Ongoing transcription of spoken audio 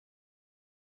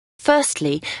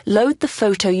Firstly, load the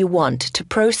photo you want to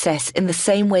process in the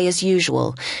same way as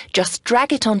usual. Just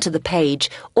drag it onto the page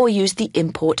or use the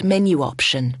Import menu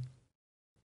option.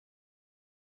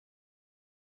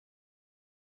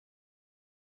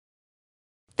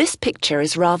 This picture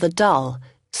is rather dull,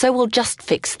 so we'll just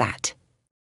fix that.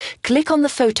 Click on the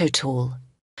Photo tool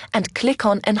and click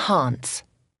on Enhance.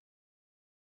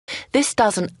 This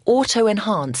does an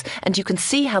auto-enhance and you can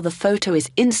see how the photo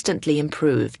is instantly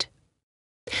improved.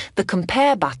 The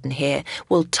Compare button here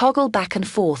will toggle back and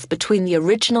forth between the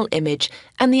original image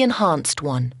and the enhanced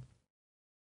one.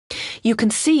 You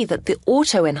can see that the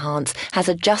auto-enhance has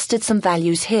adjusted some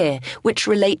values here which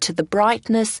relate to the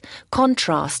brightness,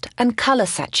 contrast and colour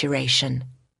saturation.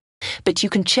 But you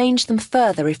can change them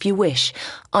further if you wish,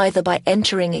 either by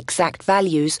entering exact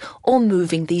values or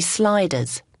moving these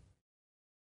sliders.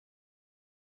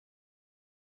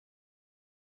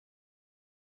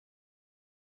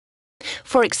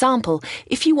 For example,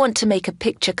 if you want to make a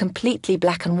picture completely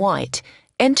black and white,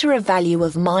 enter a value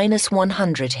of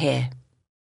 -100 here.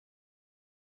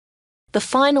 The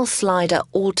final slider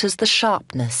alters the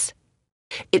sharpness.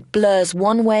 It blurs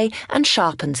one way and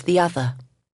sharpens the other.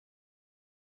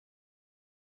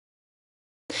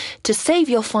 To save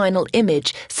your final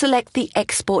image, select the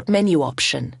Export menu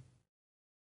option.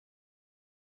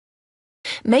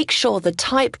 Make sure the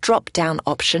Type drop-down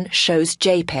option shows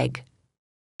JPEG.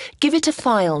 Give it a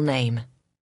file name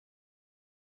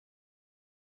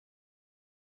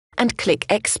and click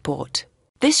Export.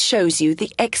 This shows you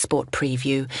the export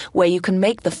preview where you can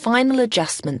make the final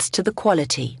adjustments to the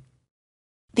quality.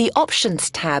 The Options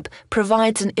tab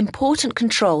provides an important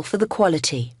control for the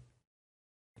quality.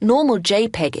 Normal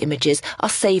JPEG images are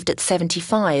saved at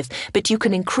 75, but you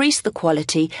can increase the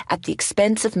quality at the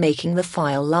expense of making the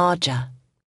file larger.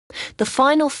 The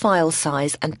final file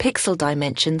size and pixel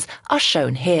dimensions are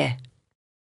shown here.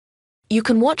 You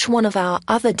can watch one of our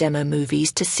other demo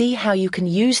movies to see how you can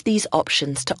use these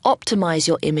options to optimize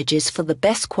your images for the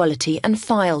best quality and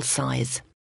file size.